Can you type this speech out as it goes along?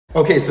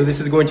Okay, so this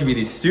is going to be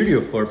the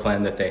studio floor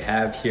plan that they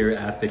have here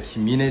at the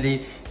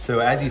community. So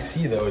as you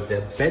see though,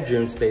 the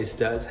bedroom space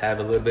does have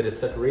a little bit of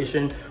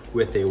separation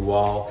with a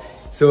wall.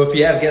 So if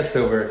you have guests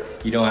over,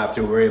 you don't have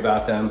to worry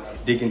about them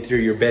digging through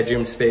your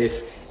bedroom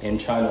space and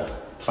trying to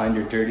find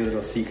your dirty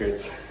little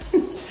secrets.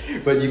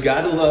 But you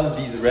gotta love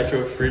these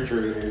retro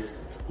refrigerators.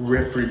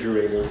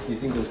 These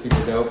things are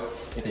super dope.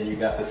 And then you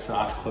got the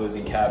soft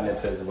closing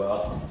cabinets as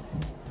well.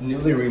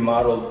 Newly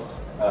remodeled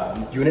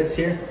units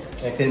here.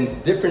 And then the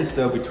difference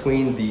though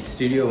between the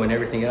studio and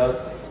everything else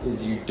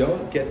is you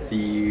don't get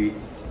the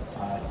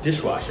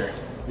dishwasher,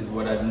 is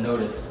what I've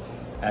noticed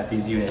at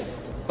these units.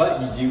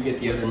 But you do get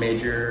the other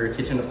major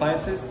kitchen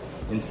appliances.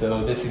 And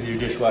so this is your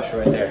dishwasher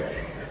right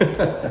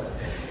there.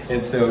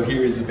 And so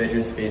here is the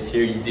bedroom space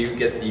here. You do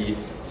get the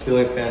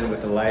ceiling fan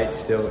with the light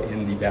still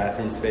in the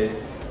bathroom space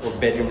or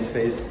bedroom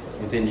space.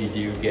 And then you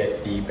do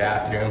get the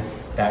bathroom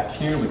back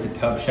here with the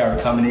tub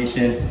shower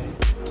combination.